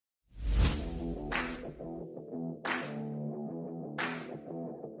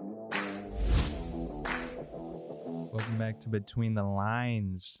back to Between the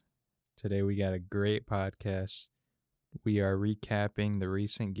Lines. Today we got a great podcast. We are recapping the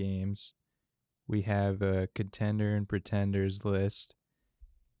recent games. We have a contender and pretenders list.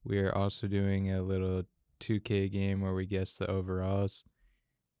 We are also doing a little 2K game where we guess the overalls.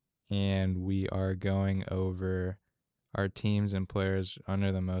 And we are going over our teams and players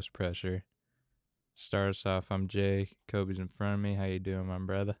under the most pressure. Start us off, I'm Jay. Kobe's in front of me. How you doing, my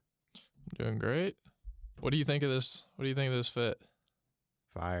brother? Doing great. What do you think of this? What do you think of this fit?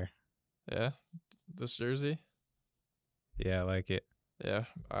 Fire. Yeah? This jersey? Yeah, I like it. Yeah.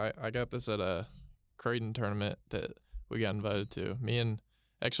 I got this at a Creighton tournament that we got invited to. Me and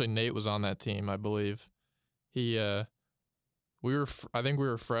actually Nate was on that team, I believe. I think we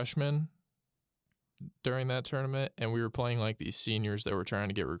were freshmen during that tournament, and we were playing like these seniors that were trying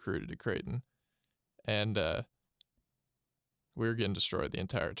to get recruited to Creighton. And we were getting destroyed the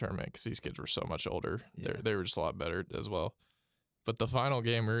entire tournament because these kids were so much older. Yeah. They were just a lot better as well. But the final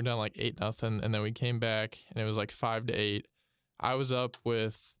game, we were down like 8-0, and then we came back, and it was like 5-8. I was up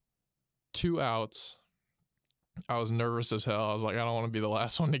with 2 outs. I was nervous as hell. I was like, I don't want to be the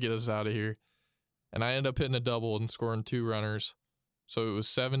last one to get us out of here. And I ended up hitting a double and scoring 2 runners. So it was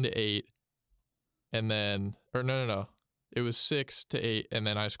 7-8. And then, or no. It was 6-8, and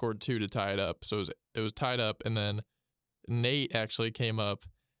then I scored 2 to tie it up. So it was tied up, and then Nate actually came up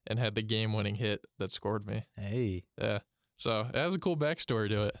and had the game-winning hit that scored me. Hey. Yeah. So it has a cool backstory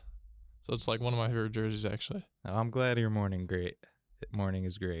to it. So it's like one of my favorite jerseys, actually. Oh, I'm glad your morning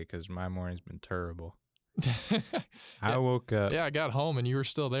is great because my morning's been terrible. I woke up. Yeah, I got home and you were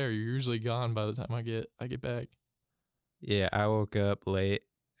still there. You're usually gone by the time I get back. Yeah, I woke up late.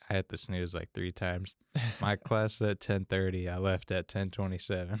 I had to snooze like 3 times. My class is at 10:30. I left at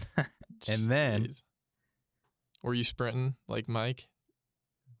 10:27. And then... Jeez. Were you sprinting like Mike?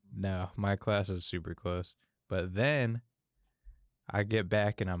 No, my class is super close. But then I get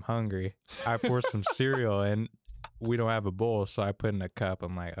back and I'm hungry. I pour some cereal in. We don't have a bowl, so I put in a cup.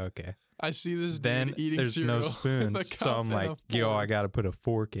 I'm like, okay. I see this dude then eating there's cereal no spoons, so I'm like, yo, I got to put a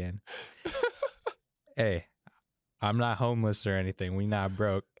fork in. Hey, I'm not homeless or anything. We not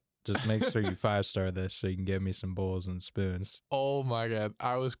broke. Just make sure you 5-star this so you can give me some bowls and spoons. Oh, my God.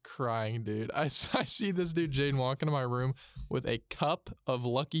 I was crying, dude. I see this dude, Jaden, walk into my room with a cup of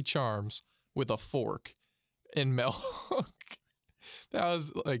Lucky Charms with a fork and milk. That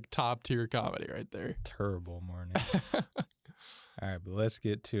was like top tier comedy right there. Terrible morning. All right, but let's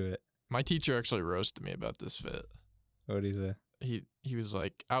get to it. My teacher actually roasted me about this fit. What did he say? He was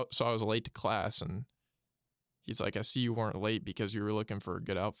like, so I was late to class, and he's like, I see you weren't late because you were looking for a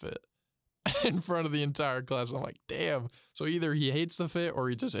good outfit in front of the entire class. I'm like, damn. So either he hates the fit or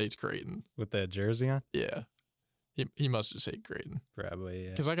he just hates Creighton. With that jersey on? Yeah. He must just hate Creighton. Probably, yeah.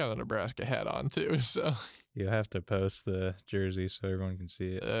 Because I got a Nebraska hat on, too, so. You'll have to post the jersey so everyone can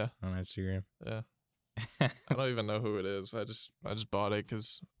see it on Instagram. Yeah. I don't even know who it is. I just bought it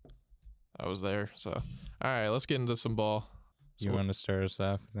because I was there. So, all right, let's get into some ball. You want to start us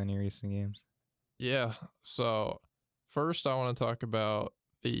off with any recent games? Yeah. So, first I want to talk about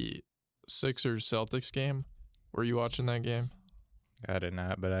the Sixers-Celtics game. Were you watching that game? I did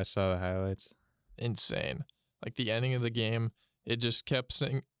not, but I saw the highlights. Insane. Like, the ending of the game, it just kept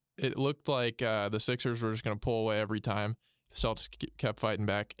saying, it looked like the Sixers were just going to pull away every time. The Celtics kept fighting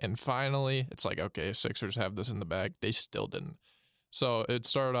back. And finally, it's like, okay, Sixers have this in the bag. They still didn't. So it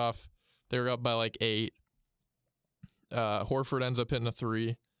started off, they were up by like 8. Horford ends up hitting a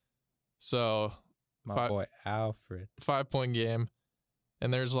 3. So my boy Alfred. 5-point game.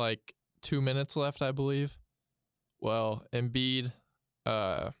 And there's like 2 minutes left, I believe. Well, Embiid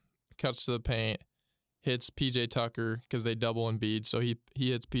cuts to the paint. Hits P.J. Tucker because they double Embiid. So he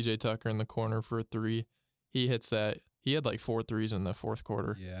hits P.J. Tucker in the corner for a 3. He hits that. He had like 4 threes in the fourth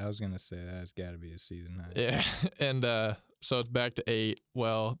quarter. Yeah, I was going to say that's got to be a season high. Yeah, and so it's back to 8.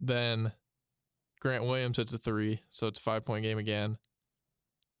 Well, then Grant Williams hits a 3, so it's a 5-point game again.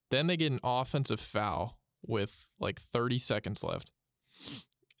 Then they get an offensive foul with like 30 seconds left.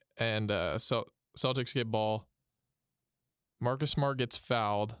 And so Celtics get ball. Marcus Smart gets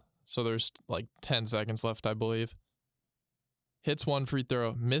fouled. So there's like 10 seconds left, I believe. Hits 1 free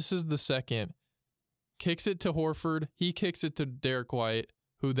throw, misses the second, kicks it to Horford. He kicks it to Derek White,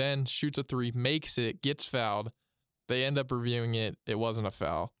 who then shoots a 3, makes it, gets fouled. They end up reviewing it. It wasn't a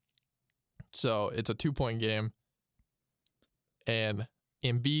foul. So it's a 2-point game. And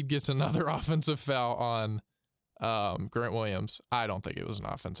Embiid gets another offensive foul on Grant Williams. I don't think it was an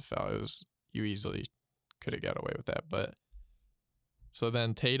offensive foul. You easily could have got away with that, but so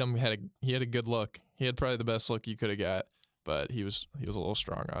then Tatum had a good look. He had probably the best look you could have got, but he was a little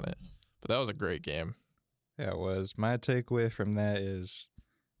strong on it. But that was a great game. Yeah, it was. My takeaway from that is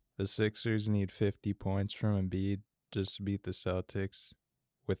the Sixers need 50 points from Embiid just to beat the Celtics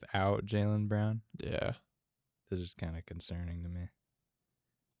without Jaylen Brown. Yeah. This is kind of concerning to me.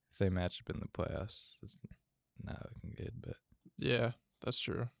 If they match up in the playoffs, it's not looking good. But Yeah, that's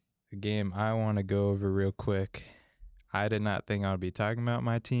true. a game I want to go over real quick. I did not think I would be talking about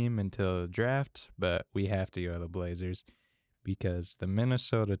my team until the draft, but we have to go to the Blazers because the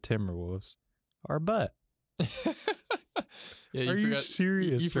Minnesota Timberwolves are butt. Yeah, Are you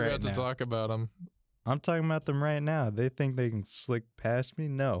serious You forgot right to now? talk about them. I'm talking about them right now. They think they can slick past me?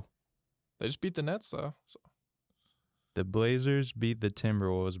 No. They just beat the Nets, though. So. The Blazers beat the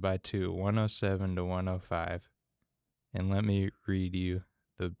Timberwolves by 2, 107 to 105. And let me read you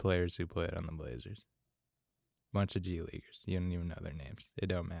the players who played on the Blazers. Bunch of G Leaguers. You don't even know their names. It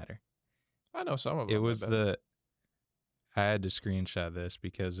don't matter. I know some of them. It was I had to screenshot this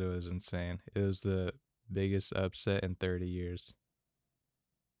because it was insane. It was the biggest upset in 30 years.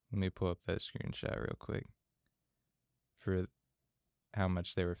 Let me pull up that screenshot real quick for how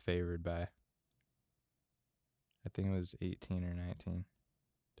much they were favored by. I think it was 18 or 19.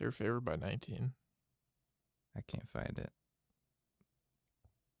 They were favored by 19. I can't find it.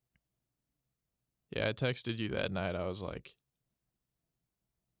 Yeah, I texted you that night. I was like,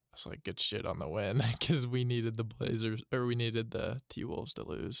 good shit on the win because we needed the Blazers, or we needed the T-Wolves to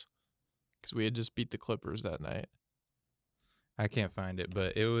lose because we had just beat the Clippers that night. I can't find it,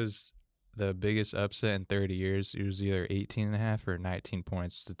 but it was the biggest upset in 30 years. It was either 18.5 or 19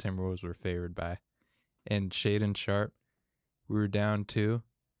 points the Timberwolves were favored by. And Shaden Sharp, we were down 2.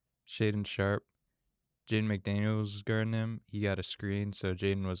 Shaden Sharp, Jaden McDaniels was guarding him. He got a screen, so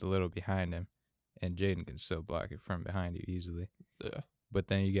Jaden was a little behind him. And Jaden can still block it from behind you easily. Yeah. But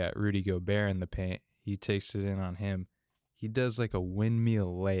then you got Rudy Gobert in the paint. He takes it in on him. He does like a windmill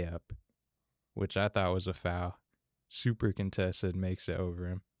layup, which I thought was a foul. Super contested, makes it over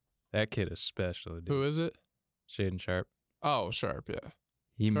him. That kid is special, dude. Who is it? Shaden Sharp. Oh, Sharp, yeah.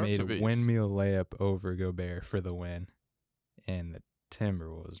 He Sharp's made a a beast. windmill layup over Gobert for the win. And the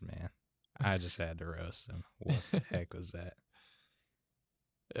Timberwolves, man. I just had to roast them. What the heck was that?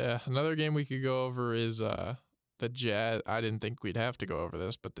 Yeah, another game we could go over is the Jazz. I didn't think we'd have to go over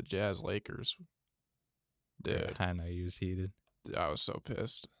this, but the Jazz Lakers. Dude, I know he was heated. I was so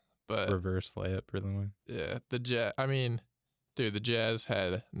pissed. But Reverse layup for the win. yeah, the Jazz. I mean, dude, the Jazz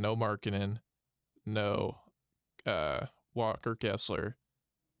had no Markkanen, no Walker Kessler,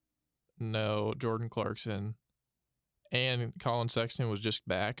 no Jordan Clarkson, and Colin Sexton was just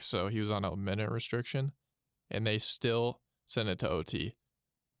back, so he was on a minute restriction, and they still sent it to OT.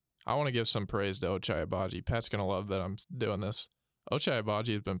 I want to give some praise to Ochai Agbaji. Pat's going to love that I'm doing this. Ochai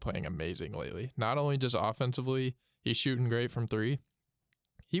Agbaji has been playing amazing lately. Not only just offensively, he's shooting great from 3.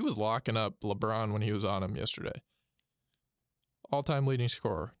 He was locking up LeBron when he was on him yesterday. All-time leading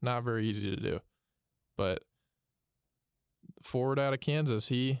scorer. Not very easy to do. But forward out of Kansas,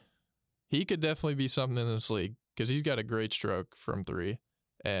 he could definitely be something in this league because he's got a great stroke from 3,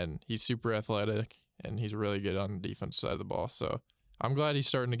 and he's super athletic, and he's really good on the defense side of the ball. So I'm glad he's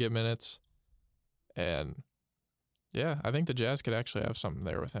starting to get minutes. And, yeah, I think the Jazz could actually have something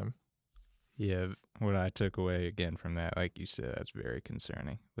there with him. Yeah, what I took away again from that, like you said, that's very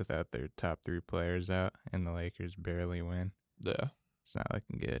concerning. Without their top 3 players out and the Lakers barely win. Yeah. It's not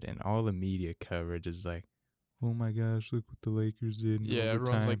looking good. And all the media coverage is like, oh my gosh, look what the Lakers did. Yeah, overtime.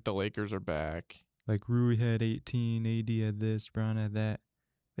 everyone's like, the Lakers are back. Like Rui had 18, AD had this, Brown had that.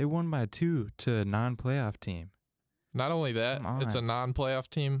 They won by 2 to a non-playoff team. Not only that, it's a on. non-playoff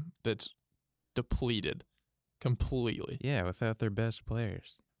team that's depleted completely. Yeah, without their best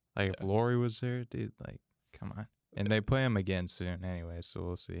players. Like if Yeah. Laurie was there, dude, like, come on. And they play him again soon anyway, so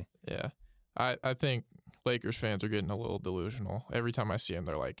we'll see. Yeah. I think Lakers fans are getting a little delusional. Every time I see them,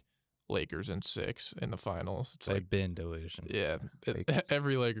 they're like, Lakers in 6 in the finals. It's They've like, been delusion. yeah, Lakers.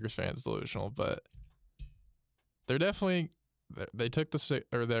 every Lakers fan's delusional, but they're definitely, they took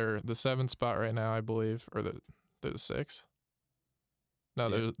they're the 7th spot right now, I believe, or they're the 6th. No,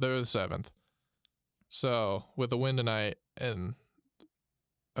 Yeah. they're the 7th. So with a win tonight and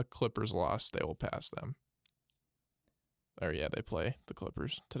a Clippers loss, they will pass them. Or yeah, they play the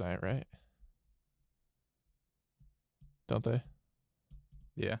Clippers tonight, right? Don't they?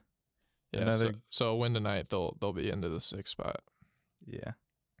 Yeah. Yeah. So a win tonight, they'll be into the 6th spot. Yeah.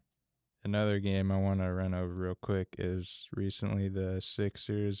 Another game I want to run over real quick is recently the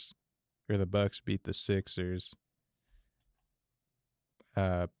Bucks beat the Sixers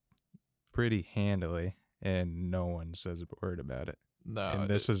pretty handily, and no one says a word about it. No. And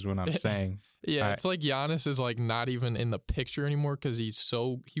this is what I'm saying. Yeah, it's like Giannis is like not even in the picture anymore because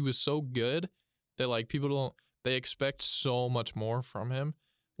he was so good that like people don't. They expect so much more from him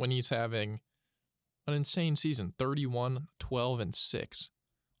when he's having an insane season, 31, 12, and 6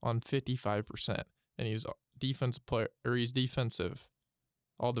 on 55%, and he's defensive player, or he's defensive,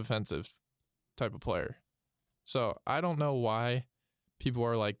 all defensive type of player. So I don't know why people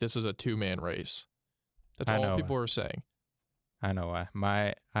are like, this is a 2-man race. That's all people are saying. I know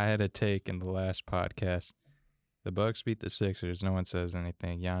why. I had a take in the last podcast. The Bucks beat the Sixers. No one says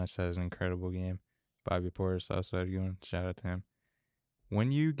anything. Giannis has an incredible game. Bobby Portis also had a good one. Shout out to him.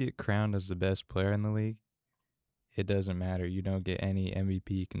 When you get crowned as the best player in the league, it doesn't matter. You don't get any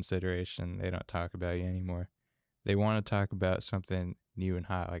MVP consideration. They don't talk about you anymore. They want to talk about something new and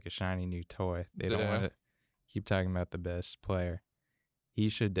hot, like a shiny new toy. They don't want to keep talking about the best player. He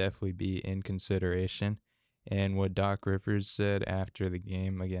should definitely be in consideration. And what Doc Rivers said after the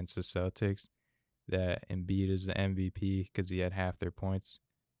game against the Celtics, that Embiid is the MVP because he had half their points.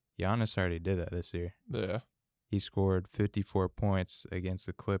 Giannis already did that this year. Yeah. He scored 54 points against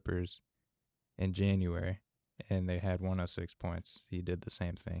the Clippers in January, and they had 106 points. He did the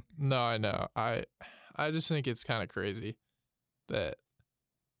same thing. No, I know. I just think it's kind of crazy that,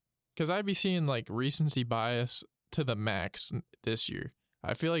 because I'd be seeing like recency bias to the max this year.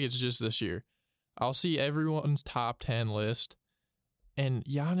 I feel like it's just this year. I'll see everyone's top 10 list, and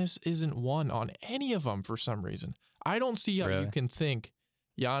Giannis isn't one on any of them for some reason. I don't see how you can think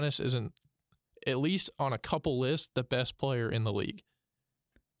Giannis isn't, at least on a couple lists, the best player in the league.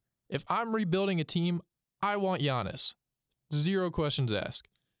 If I'm rebuilding a team, I want Giannis. 0 questions asked.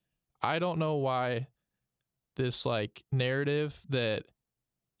 I don't know why this like narrative that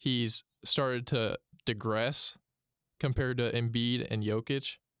he's started to digress compared to Embiid and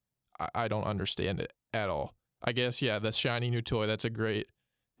Jokic, I don't understand it at all. I guess, yeah, the shiny new toy, that's a great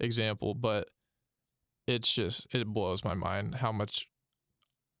example, but it's just, it blows my mind how much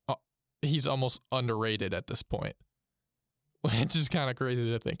he's almost underrated at this point. Which is kind of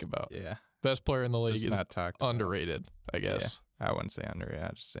crazy to think about. Yeah. Best player in the league is not talked underrated, I guess. Yeah, I wouldn't say underrated.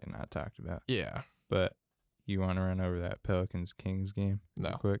 I'd just say not talked about. Yeah. But you want to run over that Pelicans-Kings game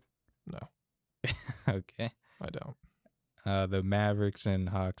No. quick? No. Okay. I don't. The Mavericks and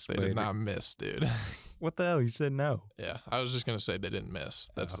Hawks They did not miss, dude. What the hell? You said no. Yeah, I was just going to say they didn't miss.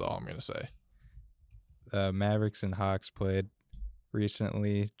 That's all I'm going to say. Mavericks and Hawks played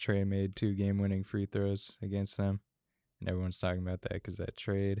recently. Trey made 2 game-winning free throws against them, and everyone's talking about that because that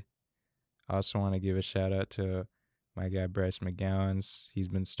trade. I also want to give a shout-out to my guy Bryce McGowan's. He's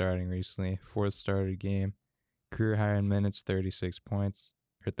been starting recently. 4th started game. Career high in minutes, 36 points.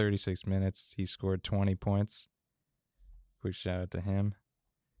 Or 36 minutes. He scored 20 points. Quick shout out to him.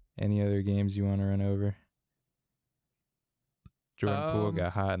 Any other games you want to run over? Jordan Poole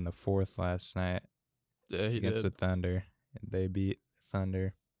got hot in the 4th last night. Yeah, he against did. the Thunder. They beat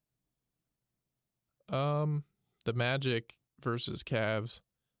Thunder. The Magic versus Cavs.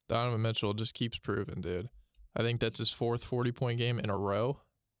 Donovan Mitchell just keeps proving, dude. I think that's his 4th 40-point game in a row.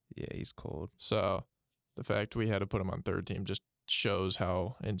 Yeah, he's cold. So the fact we had to put him on 3rd team just shows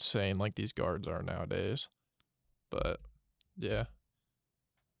how insane like these guards are nowadays. But yeah,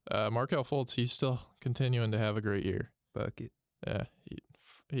 Markelle Fultz, he's still continuing to have a great year. Bucket. Yeah,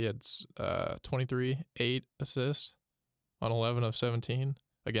 he had 23, 8 assists on 11 of 17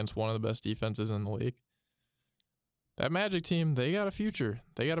 against one of the best defenses in the league. That Magic team, they got a future.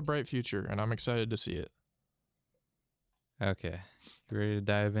 They got a bright future, and I'm excited to see it. Okay. You ready to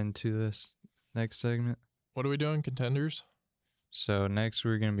dive into this next segment? What are we doing, contenders? So next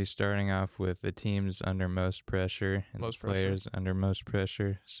we're going to be starting off with the teams under most pressure and the players under most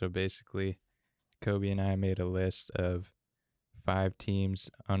pressure. So basically, Kobe and I made a list of 5 teams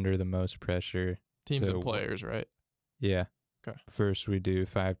under the most pressure. Teams and players, right? Yeah. Okay. First, we do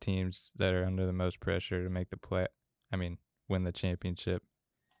 5 teams that are under the most pressure to make win the championship.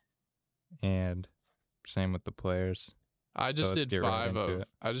 And same with the players. I just did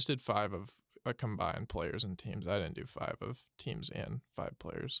 5 of a combined players and teams. I didn't do 5 of teams and 5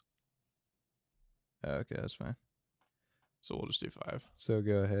 players. Okay, that's fine. So we'll just do 5. So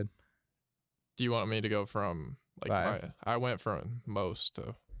go ahead. Do you want me to go from 5? I went from most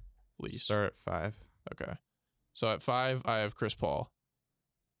to least. Start at 5. Okay. So at 5, I have Chris Paul.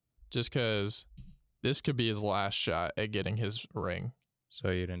 Just because this could be his last shot at getting his ring. So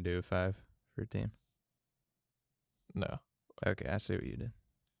you didn't do a 5 for a team? No. Okay, I see what you did.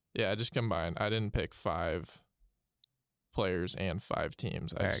 Yeah, I just combined. I didn't pick 5 players and 5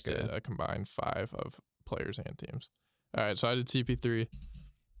 teams. I just did a combined 5 of players and teams. All right, so I did CP3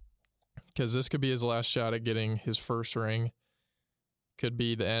 because this could be his last shot at getting his first ring. Could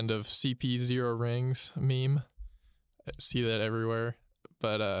be the end of CP0 rings meme. I see that everywhere.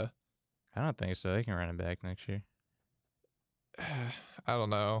 But I don't think so. They can run it back next year. I don't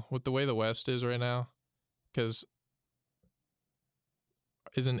know. With the way the West is right now, because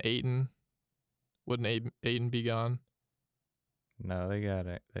isn't wouldn't Aiden be gone? No, they got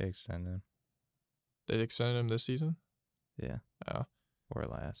it. They extended him. They extended him this season? Yeah. Oh. Or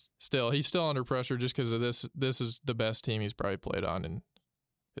last. Still, he's still under pressure just because of this. This is the best team he's probably played on in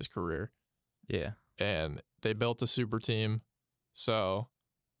his career. Yeah. And they built a super team. So,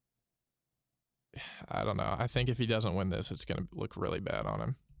 I don't know. I think if he doesn't win this, it's going to look really bad on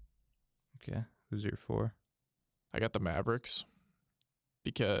him. Okay. Who's your 4? I got the Mavericks.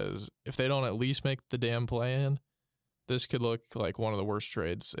 Because if they don't at least make the damn play-in, this could look like one of the worst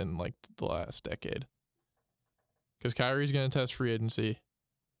trades in like the last decade. Because Kyrie's going to test free agency.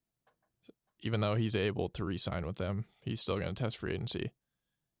 Even though he's able to re-sign with them, he's still going to test free agency.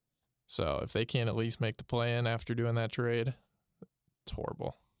 So if they can't at least make the play-in after doing that trade, it's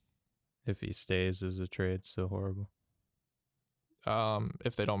horrible. If he stays as a trade, still horrible.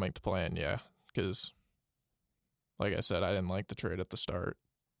 If they don't make the play-in, yeah. Because, like I said, I didn't like the trade at the start.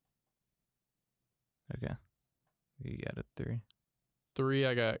 Okay. You got a 3. 3,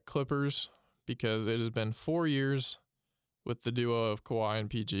 I got Clippers, because it has been 4 years with the duo of Kawhi and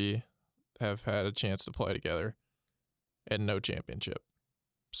PG have had a chance to play together and no championship.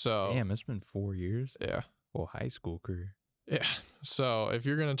 So damn, it's been 4 years? Yeah. Well, high school career. Yeah. So if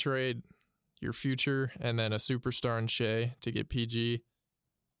you're going to trade your future and then a superstar in Shea to get PG,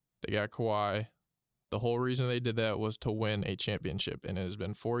 they got Kawhi. The whole reason they did that was to win a championship, and it has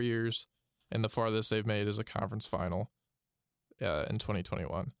been 4 years, and the farthest they've made is a conference final in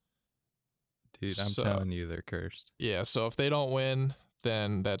 2021. Dude, I'm telling you, they're cursed. Yeah, so if they don't win,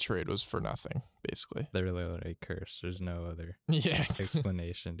 then that trade was for nothing, basically. They're literally cursed. There's no other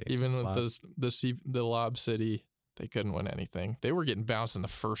explanation. Dude. Even with the Lob City, they couldn't win anything. They were getting bounced in the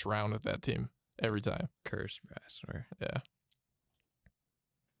first round with that team every time. Cursed, bro, I swear.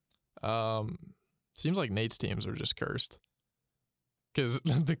 Yeah. Seems like Nate's teams are just cursed. Because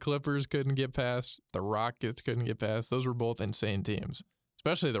the Clippers couldn't get past, the Rockets couldn't get past. Those were both insane teams,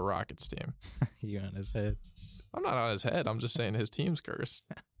 especially the Rockets team. You on his head? I'm not on his head. I'm just saying his team's cursed.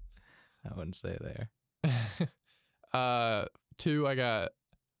 I wouldn't say there. 2, I got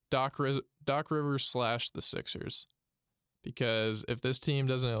Doc Rivers / the Sixers. Because if this team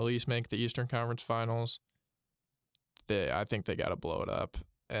doesn't at least make the Eastern Conference Finals, I think they got to blow it up.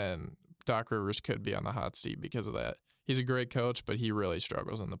 And Doc Rivers could be on the hot seat because of that. He's a great coach, but he really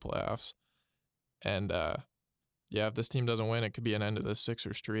struggles in the playoffs. And, yeah, if this team doesn't win, it could be an end to the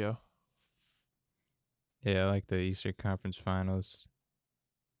Sixers trio. Yeah, I like the Eastern Conference Finals.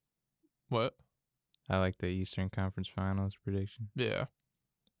 What? I like the Eastern Conference Finals prediction. Yeah.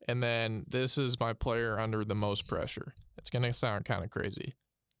 And then this is my player under the most pressure. It's going to sound kind of crazy.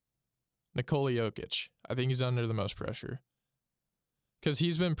 Nikola Jokic. I think he's under the most pressure. Because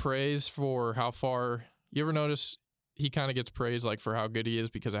he's been praised for how far... You ever notice he kind of gets praised like for how good he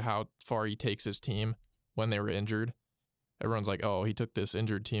is because of how far he takes his team when they were injured? Everyone's like, oh, he took this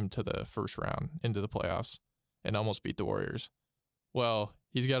injured team to the first round into the playoffs and almost beat the Warriors. Well,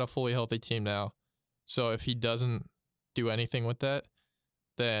 he's got a fully healthy team now. So if he doesn't do anything with that,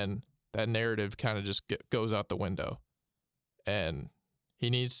 then that narrative kind of just goes out the window. And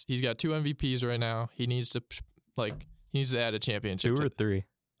he's got 2 MVPs right now. He needs to add a championship. 2 or 3?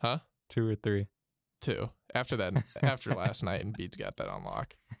 Huh? 2 or 3? 2. After that, after last night, and Embiid's got that on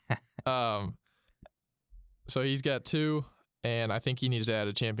lock. So he's got 2, and I think he needs to add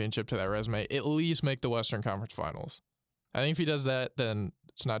a championship to that resume. At least make the Western Conference Finals. I think if he does that, then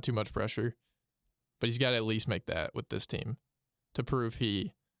it's not too much pressure. But he's got to at least make that with this team to prove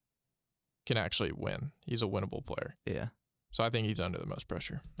he can actually win. He's a winnable player. Yeah. So I think he's under the most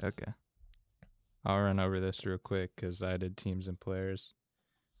pressure. Okay. I'll run over this real quick because I did teams and players.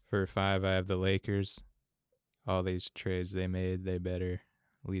 For 5, I have the Lakers. All these trades they made, they better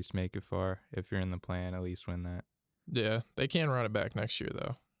at least make it far. If you're in the plan, at least win that. Yeah, they can run it back next year,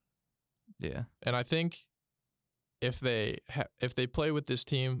 though. Yeah. And I think if they play with this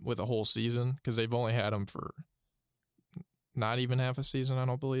team with a whole season, because they've only had them for not even half a season, I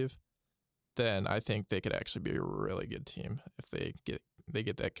don't believe, then I think they could actually be a really good team if they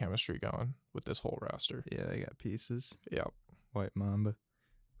get that chemistry going with this whole roster. Yeah, they got pieces. Yep. White Mamba.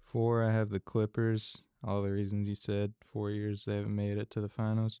 4, I have the Clippers. All the reasons you said. 4 years they haven't made it to the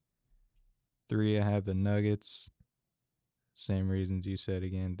finals. 3, I have the Nuggets. Same reasons you said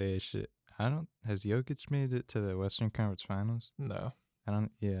again. Has Jokic made it to the Western Conference Finals? No.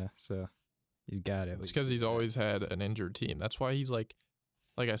 So he's got it. It's because he's always had an injured team. That's why he's like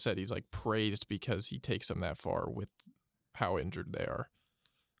I said, he's praised because he takes them that far with how injured they are.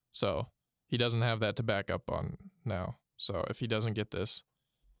 So he doesn't have that to back up on now. So if he doesn't get this,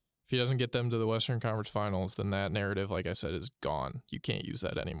 if he doesn't get them to the Western Conference Finals, then that narrative, like I said, is gone. You can't use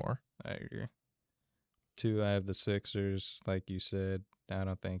that anymore. I agree. 2, I have the Sixers, like you said. I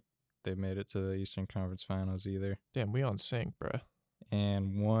don't think they made it to the Eastern Conference Finals either. Damn, we on sync, bruh.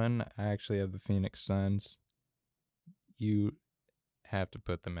 And 1, I actually have the Phoenix Suns. You have to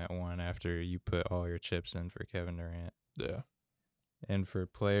put them at 1 after you put all your chips in for Kevin Durant. Yeah. And for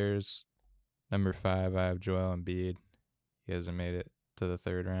players, number 5, I have Joel Embiid. He hasn't made it to the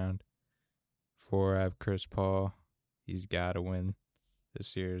 3rd round. 4, I have Chris Paul. He's got to win.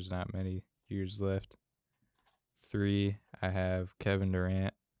 This year, there's not many years left. 3, I have Kevin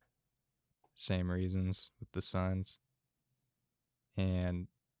Durant. Same reasons with the Suns. And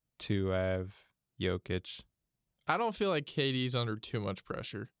 2, I have Jokic. I don't feel like KD's under too much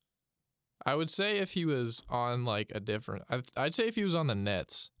pressure. I would say if he was on like a different, I'd say if he was on the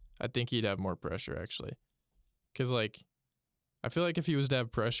Nets, I think he'd have more pressure actually. Because like, I feel like if he was to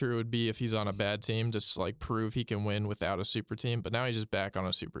have pressure, it would be if he's on a bad team to like prove he can win without a super team. But now he's just back on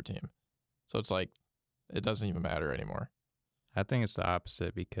a super team. So it's like, it doesn't even matter anymore. I think it's the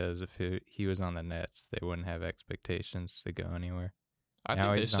opposite because if he was on the Nets, they wouldn't have expectations to go anywhere. I Now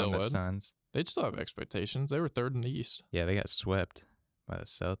think they he's still on the would. Suns. They'd still have expectations. They were 3rd in the East. Yeah, they got swept by the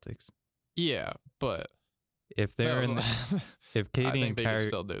Celtics. Yeah, but If they're in, if I KD think and they Kyrie, could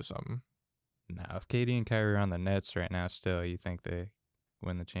still do something. no, if KD and Kyrie are on the Nets right now, still, you think they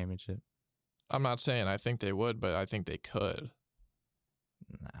win the championship? I'm not saying I think they would, but I think they could.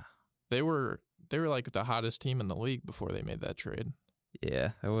 Nah. They were like the hottest team in the league before they made that trade.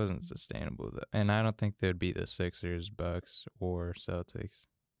 Yeah, that wasn't sustainable though, and I don't think they'd beat the Sixers, Bucks, or Celtics.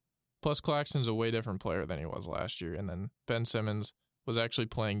 Plus, Claxton's a way different player than he was last year, and then Ben Simmons was actually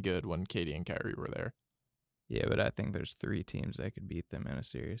playing good when KD and Kyrie were there. Yeah, but I think there's 3 teams that could beat them in a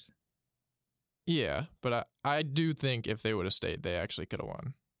series. Yeah, but I do think if they would have stayed, they actually could have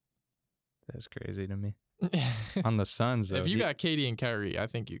won. That's crazy to me. On the Suns, though, if you got KD and Kyrie, I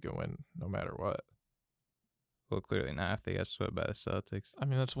think you can win no matter what. well, clearly not if they got swept by the Celtics. I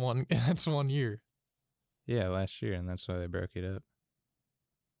mean, that's one year. Yeah, last year, and that's why they broke it up.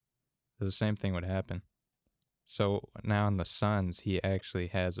 The same thing would happen. So now in the Suns, he actually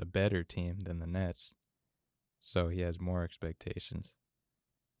has a better team than the Nets. So he has more expectations.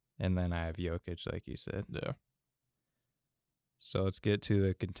 And then I have Jokic, like you said. Yeah. So let's get to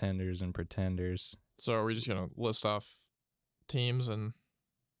the contenders and pretenders. So are we just going to list off teams and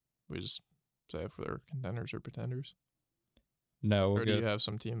we just say if they're contenders or pretenders? No, or do you have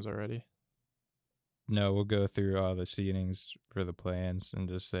some teams already? No, we'll go through all the seedings for the play-ins and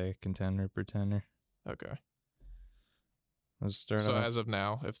just say contender, pretender. Okay. Let's start so off. as of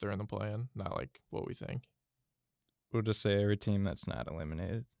now, if they're in the play-in, not like what we think. We'll just say every team that's not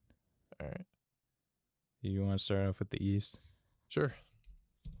eliminated. All right. You want to start off with the East? Sure.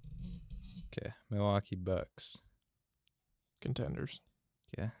 Okay. Milwaukee Bucks. Contenders.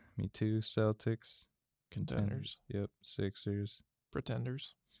 Yeah, me too. Celtics. Contenders. Yep. Sixers.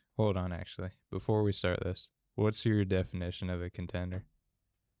 Pretenders. Hold on, actually. Before we start this, what's your definition of a contender?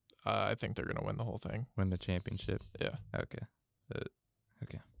 I think they're going to win the whole thing. Win the championship? Yeah. Okay.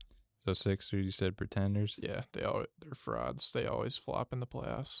 Okay. So Sixers, you said pretenders? Yeah, they're frauds. They always flop in the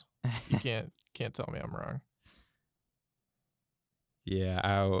playoffs. You can't tell me I'm wrong.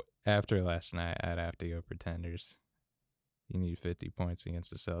 Yeah, after last night, I'd have to go pretenders. You need 50 points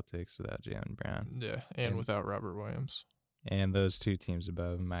against the Celtics without Jaylen Brown. Yeah, and without Robert Williams. And those 2 teams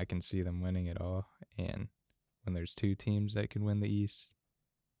above them, I can see them winning it all. And when there's 2 teams that can win the East,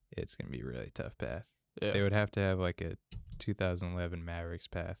 it's going to be a really tough path. Yeah. They would have to have like a 2011 Mavericks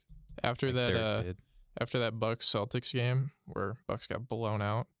path. After that Bucks Celtics game where Bucks got blown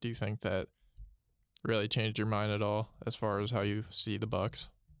out, do you think that really changed your mind at all as far as how you see the Bucks?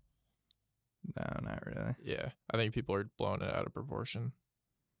 No, not really. Yeah, I think people are blowing it out of proportion.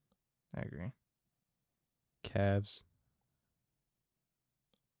 I agree. Cavs.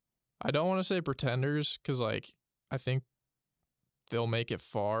 I don't want to say pretenders because, like, I think they'll make it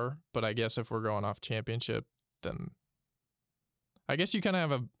far. But I guess if we're going off championship, then I guess you kind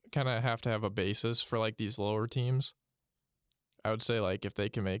of have to have a basis for like these lower teams. I would say like if they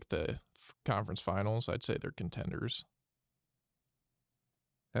can make the conference finals, I'd say they're contenders.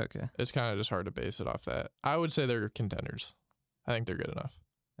 Okay. It's kind of just hard to base it off that. I would say they're contenders. I think they're good enough.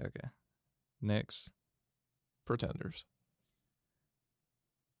 Okay. Knicks. Pretenders.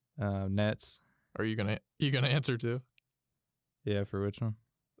 Nets. Are you gonna answer too? Yeah, for which one?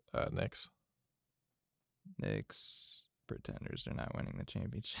 Knicks. Knicks. Pretenders. They're not winning the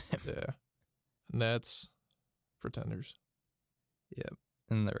championship. Yeah. Nets. Pretenders. Yep.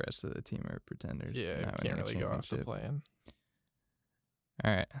 And the rest of the team are pretenders. Yeah, not can't winning a really go off the championship. plan.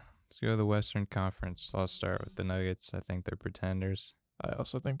 All right, let's go to the Western Conference. I'll start with the Nuggets. I think they're pretenders. I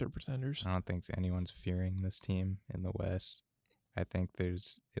also think they're pretenders. I don't think anyone's fearing this team in the West. I think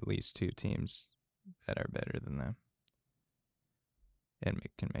there's at least 2 teams that are better than them and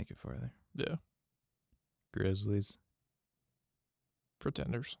can make it farther. Yeah, Grizzlies.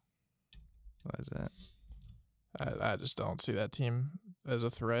 pretenders. Why is that? I just don't see that team as a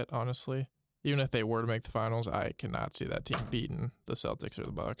threat, honestly. Even if they were to make the finals, I cannot see that team beating the Celtics or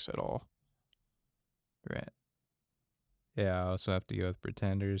the Bucks at all. Right. Yeah, I also have to go with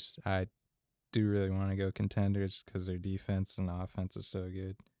pretenders. I do really want to go contenders because their defense and offense is so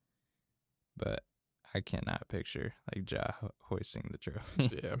good. But I cannot picture like Ja hoisting the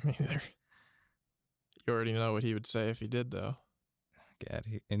trophy. Yeah, me neither. You already know what he would say if he did, though. God,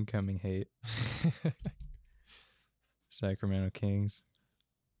 incoming hate. Sacramento Kings.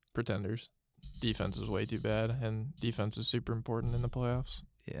 Pretenders. Defense is way too bad, and defense is super important in the playoffs.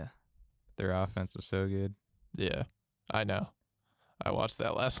 Yeah. Their offense is so good. Yeah, I know. I watched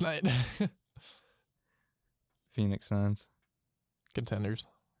that last night. Phoenix Suns. Contenders.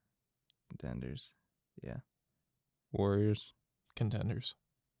 Contenders. Yeah. Warriors. Contenders.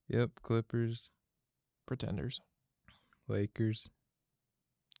 Yep. Clippers. Pretenders. Lakers.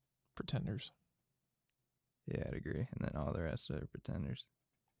 Pretenders. Yeah, I'd agree. And then all the rest are pretenders.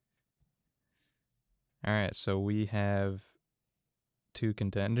 All right, so we have 2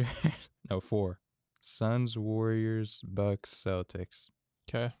 contenders. No, 4. Suns, Warriors, Bucks, Celtics.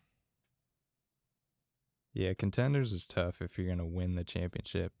 Okay. Yeah, contenders is tough. If you're going to win the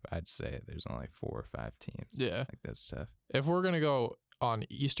championship, I'd say there's only 4 or 5 teams. Yeah. Like, that's tough. If we're going to go on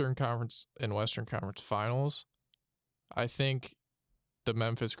Eastern Conference and Western Conference finals, I think the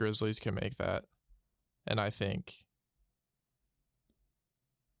Memphis Grizzlies can make that. And I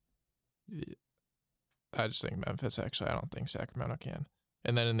just think Memphis, actually. I don't think Sacramento can.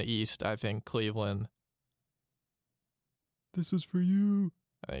 And then in the East, I think Cleveland. This is for you.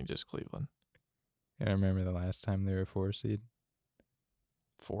 I think just Cleveland. Yeah, I remember the last time they were 4 seed.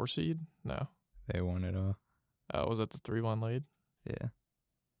 4 seed? No. They won it all. Was that the 3-1 lead? Yeah.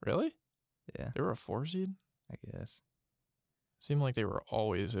 Really? Yeah, They were a 4 seed? I guess. Seemed like they were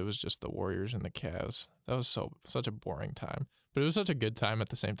always, it was just the Warriors and the Cavs. That was such a boring time. But it was such a good time at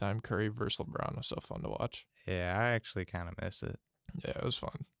the same time. Curry versus LeBron was so fun to watch. Yeah, I actually kind of miss it. Yeah, it was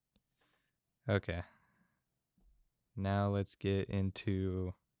fun. Okay. Now let's get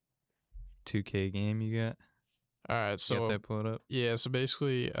into 2K game you got. All right, Got so that pulled up? yeah, so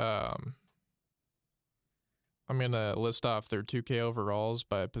basically, I'm gonna list off their 2K overalls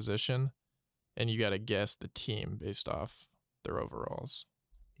by position, and you gotta guess the team based off their overalls.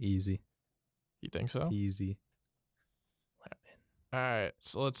 Easy. You think so? Easy. All right,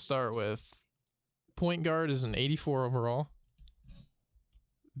 so let's start with point guard is an 84 overall.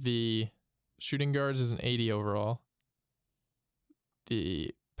 The shooting guards is an 80 overall.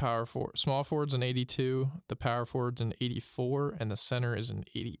 The small forward's an 82. The power forward's an 84, and the center is an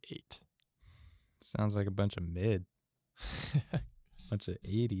 88. Sounds like a bunch of mid. Bunch of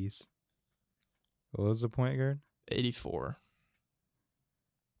 80s. What was the point guard? 84.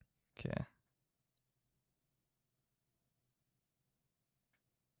 Okay.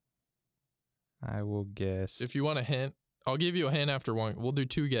 I will guess. If you want a hint, I'll give you a hint after one. We'll do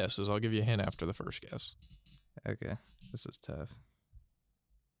 2 guesses. I'll give you a hint after the first guess. Okay. This is tough.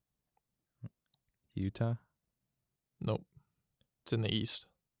 Utah? Nope. It's in the East.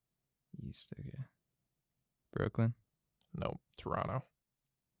 East, okay. Brooklyn? Nope. Toronto.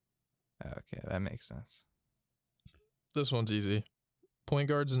 Okay, that makes sense. This one's easy. Point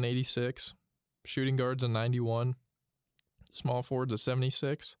guard's an 86. Shooting guard's a 91. Small forward's a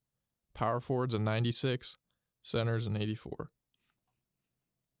 76. Power forward's a 96. Center's an 84.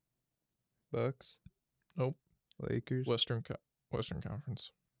 Bucks? Nope. Lakers? Western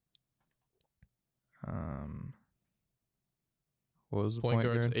Conference. What was the Point point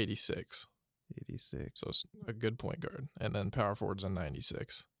guard's guard? 86. 86. So it's a good point guard. And then power forward's a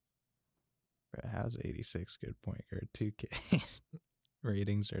 96. Bro, how's 86 good point guard? 2K.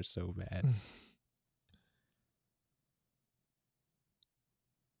 Ratings are so bad.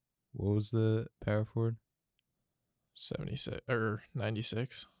 What was the power forward? 76 or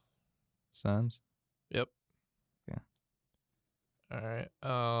 96. Suns? Yep. Yeah. All right.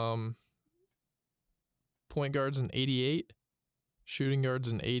 Point guard's an 88. Shooting guard's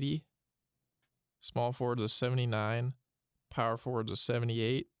an 80. Small forward's a 79. Power forward's a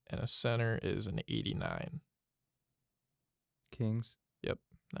 78. And a center is an 89. Kings? Yep.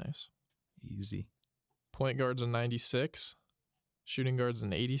 Nice. Easy. Point guard's a 96. Shooting guard's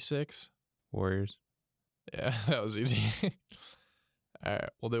an 86. Warriors. Yeah, that was easy. All right,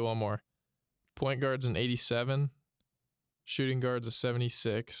 we'll do one more. Point guard's an 87. Shooting guard's a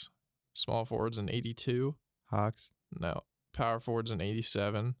 76. Small forward's an 82. Hawks. No. Power forward's an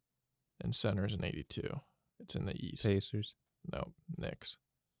 87. And center's an 82. It's in the East. Pacers. No, Knicks.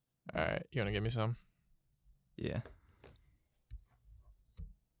 All right, you want to give me some? Yeah.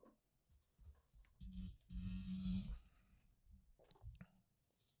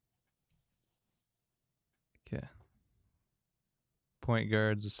 Okay. Point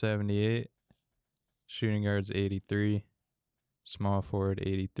guard's a 78. Shooting guard's 83. Small forward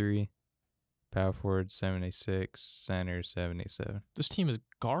 83. Power forward 76. Center 77. This team is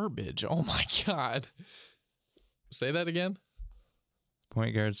garbage. Oh, my God. Say that again?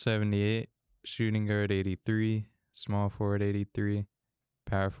 Point guard 78. Shooting guard 83. Small forward 83.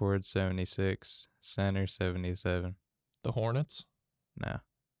 Power forward 76. Center 77. The Hornets? No.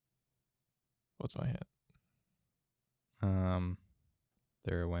 What's my hint?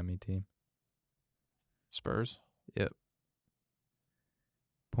 They're a Wemmy team. Spurs? Yep.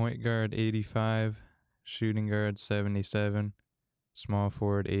 Point guard 85. Shooting guard 77. Small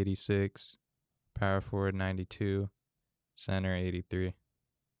forward 86. Power forward 92. Center 83.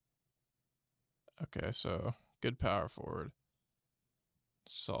 Okay, so good power forward.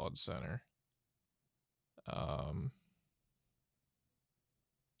 Solid center.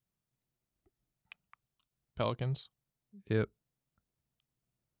 Pelicans? Yep.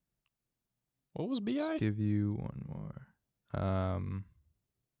 What was BI? Let's give you one more.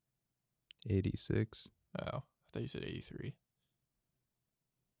 86. Oh, I thought you said 83.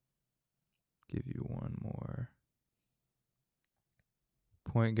 Give you one more.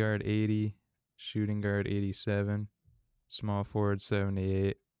 Point guard 80. Shooting guard 87. Small forward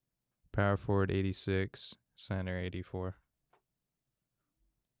 78. Power forward 86. Center 84.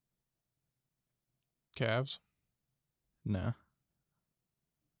 Cavs? No.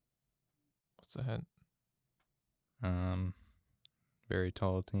 What's the hint? Very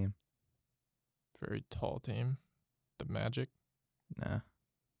tall team. Very tall team. The Magic? No.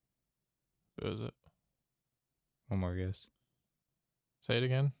 Who is it? One more guess. Say it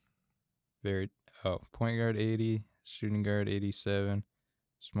again. Point guard 80, shooting guard 87,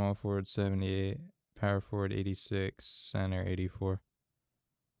 small forward 78, power forward 86, center 84.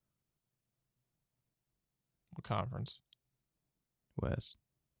 What conference? West.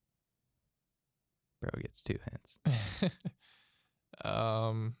 Bro gets 2 hints.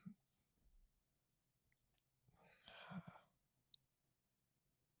 I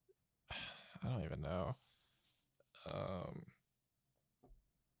don't even know.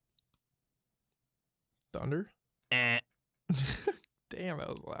 Thunder? Damn, that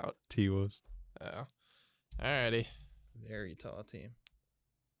was loud. T-Wolves. Oh. Alrighty. Very tall team.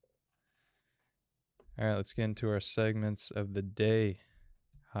 All right, let's get into our segments of the day.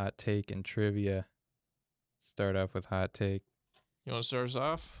 Hot take and trivia. Start off with hot take. You want to start us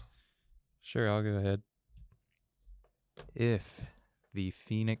off? Sure, I'll go ahead. If the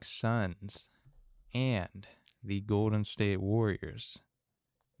Phoenix Suns and the Golden State Warriors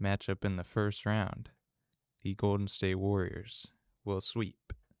match up in the first round, the Golden State Warriors will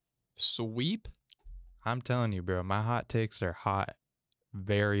sweep. Sweep? I'm telling you, bro, my hot takes are hot.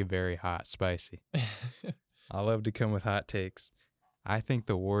 Very, very hot, spicy. I love to come with hot takes. I think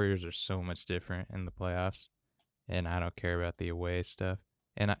the Warriors are so much different in the playoffs, and I don't care about the away stuff.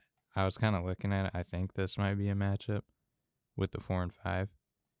 And I was kind of looking at it. I think this might be a matchup with the 4 and 5.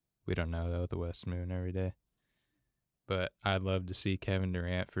 We don't know, though, the West Moon every day. But I'd love to see Kevin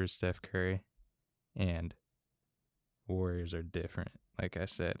Durant for Steph Curry. And Warriors are different, like I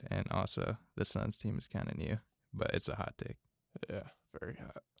said. And also, the Suns team is kind of new, but it's a hot take. Yeah, very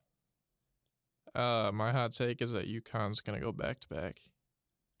hot. My hot take is that UConn's going to go back-to-back.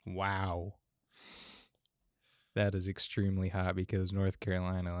 Wow. That is extremely hot because North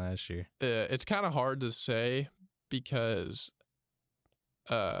Carolina last year. It's kind of hard to say because,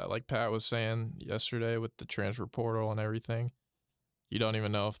 like Pat was saying yesterday with the transfer portal and everything, you don't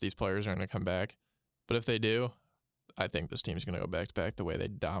even know if these players are going to come back. But if they do, I think this team's going to go back-to-back the way they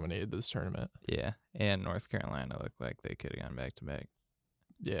dominated this tournament. Yeah, and North Carolina looked like they could have gone back-to-back.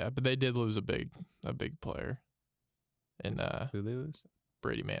 Yeah, but they did lose a big player. And Who they lose?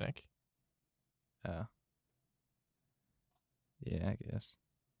 Brady Manick. Oh. Yeah, I guess.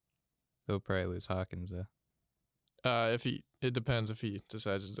 They'll probably lose Hawkins, though. It depends if he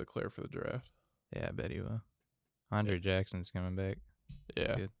decides to declare for the draft. Yeah, I bet he will. Andre Jackson's coming back.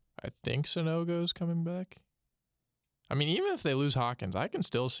 Yeah. Good. I think Sanogo's coming back. I mean, even if they lose Hawkins, I can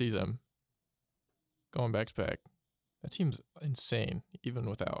still see them going back to back. That team's insane, even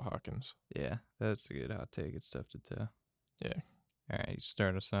without Hawkins. Yeah, that's a good hot take. It's tough to tell. Yeah. All right, you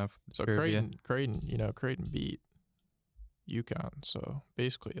start us off with So trivia. Creighton beat UConn. So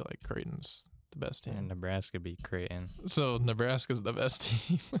basically, like, Creighton's the best team. And Nebraska beat Creighton. So Nebraska's the best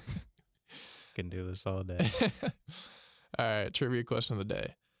team. Can do this all day. All right, trivia question of the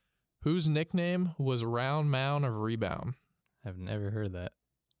day. Whose nickname was Round Mound of Rebound? I've never heard that.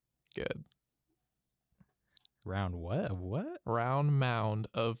 Good. Round what? Of what? Round Mound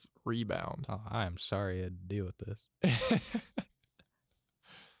of Rebound. Oh, I am sorry I had to deal with this.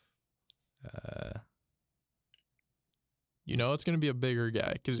 You know it's going to be a bigger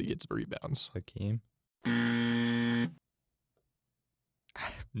guy because he gets rebounds. Hakeem? I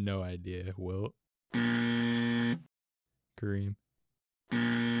have no idea. Wilt? Kareem?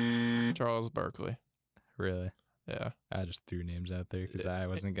 Charles Barkley. Really? Yeah. I just threw names out there because I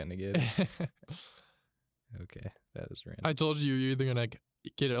wasn't going to get it. Okay, that was random. I told you you're either going to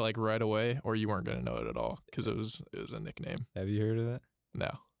get it like right away or you weren't going to know it at all because it was a nickname. Have you heard of that?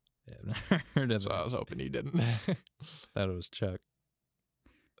 No. Yeah, I've never heard of So that. I was hoping you didn't. Thought it was Chuck.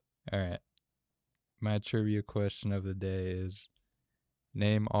 All right. My trivia question of the day is,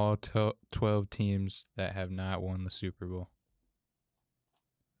 name all 12 teams that have not won the Super Bowl.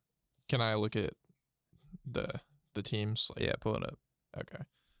 Can I look at the teams? Like, Yeah, pull it up. Okay.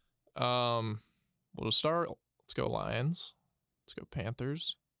 We'll just start. Let's go Lions. Let's go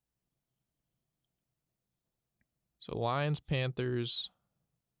Panthers. So Lions, Panthers,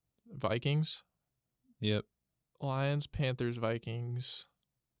 Vikings. Yep, Lions, Panthers, Vikings,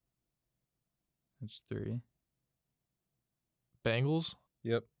 that's 3. Bengals,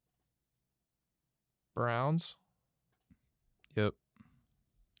 Yep. Browns, Yep.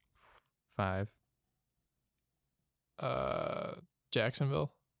 5,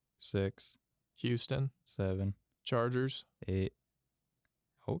 Jacksonville, 6, Houston, 7, Chargers, 8.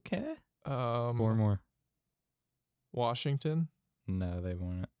 Okay. 4 um, more. Washington, No, they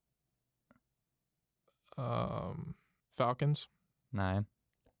won it. Falcons, 9.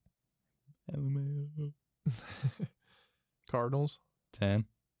 LMAO. Cardinals, 10.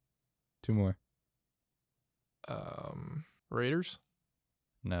 2 more. Raiders,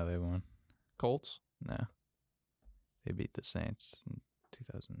 No, they won. Colts. No. They beat the Saints in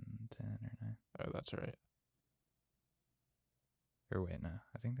 2010 or 9. Oh, that's right. Or wait, no.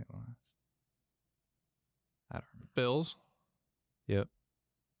 I think they lost. I don't remember. Bills, Yep.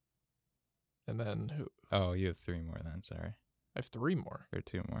 and then who? Oh, you have 3 more then. Sorry. I have 3 more. Or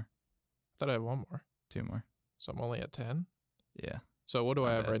 2 more. I thought I had 1 more. 2 more. So I'm only at 10. Yeah. So what do I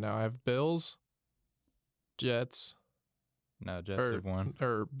My have bad. right now? I have Bills, Jets, No, Jets have won.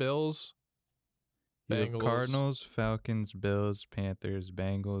 or Bills, You have Bengals. Cardinals, Falcons, Bills, Panthers,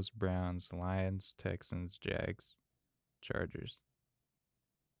 Bengals, Browns, Lions, Texans, Jags, Chargers.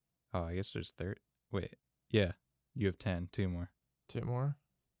 Oh, I guess there's 30. Wait. Yeah. You have 10. 2 more. 2 more.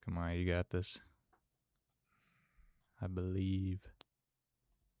 Come on, you got this. I believe.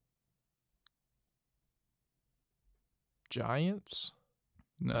 Giants?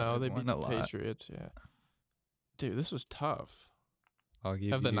 No, they beat won the Patriots. Yeah. Dude, this is tough. I'll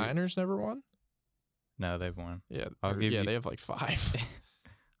give Have you. the Niners never won? No, they've won. Yeah. I'll give you- they have like 5.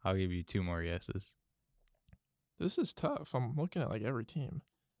 I'll give you 2 more guesses. This is tough. I'm looking at like every team.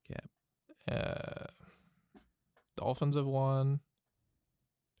 Cap. Dolphins have won.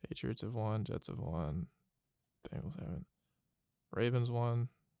 Patriots have won. Jets have won. Bengals haven't. Ravens won.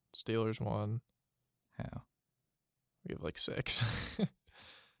 Steelers won. How? We have like 6.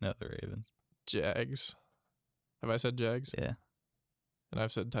 No, the Ravens. Jags. Have I said Jags? Yeah. And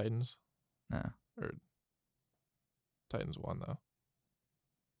I've said Titans. No. Titans won though.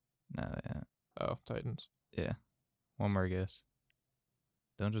 No, they haven't. Oh, Titans. Yeah. 1 more guess.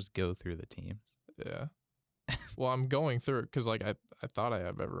 Don't just go through the teams. Yeah. Well, I'm going through it because like I thought I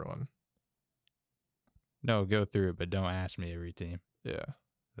have everyone. No, go through it, but don't ask me every team. Yeah.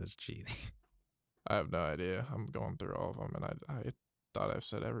 That's cheating. I have no idea. I'm going through all of them, and I thought I've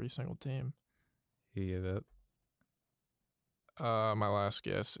said every single team. You give up? My last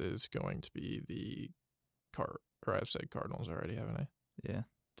guess is going to be the or I've said Cardinals already, haven't I? Yeah.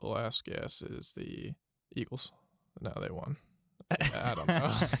 The last guess is the Eagles. No, they won. I don't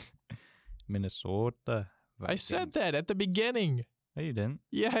know. Minnesota Vikings. I said that at the beginning. No, you didn't.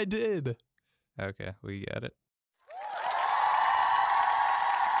 Yeah, I did. Okay, we got it.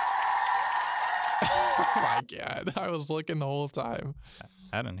 Oh my God. I was looking the whole time.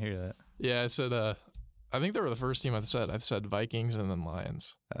 I didn't hear that. Yeah, I said, I think they were the first team I've said. I've said Vikings and then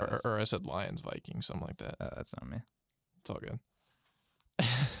Lions. Or I said Lions, Vikings, something like that. That's not me. It's all good.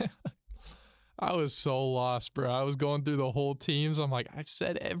 I was so lost, bro. I was going through the whole teams. I'm like, I've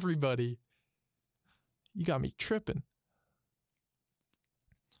said everybody. You got me tripping.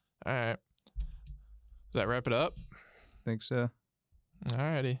 All right. Does that wrap it up? Think so. All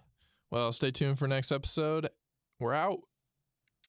righty. Well, stay tuned for next episode. We're out.